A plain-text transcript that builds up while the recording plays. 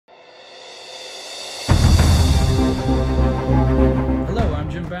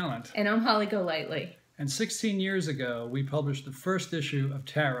Balent. And I'm Holly Golightly. And 16 years ago, we published the first issue of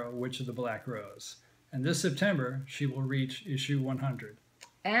Tarot, Witch of the Black Rose. And this September, she will reach issue 100.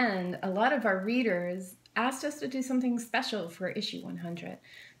 And a lot of our readers asked us to do something special for issue 100.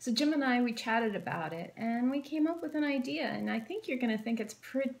 So Jim and I, we chatted about it, and we came up with an idea, and I think you're going to think it's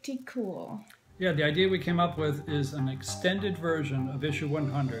pretty cool. Yeah, the idea we came up with is an extended version of issue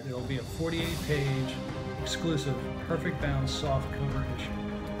 100. It'll be a 48-page, exclusive, perfect bound softcover issue.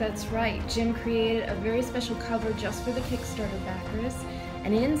 That's right. Jim created a very special cover just for the Kickstarter backers,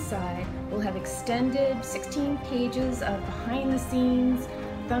 and inside we'll have extended 16 pages of behind-the-scenes,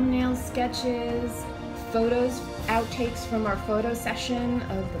 thumbnail sketches, photos, outtakes from our photo session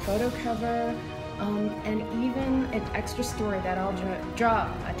of the photo cover, and even an extra story that I'll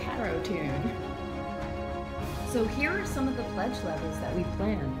draw, a tarot tune. So here are some of the pledge levels that we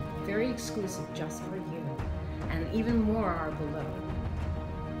planned, very exclusive just for you, and even more are below.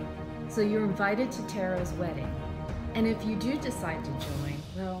 So you're invited to Tarot's wedding, and if you do decide to join,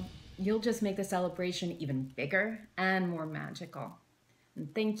 well, you'll just make the celebration even bigger and more magical.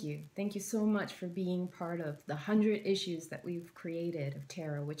 And thank you so much for being part of the 100 issues that we've created of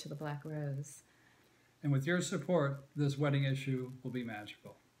Tarot, Witch of the Black Rose. And with your support, this wedding issue will be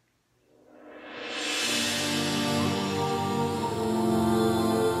magical.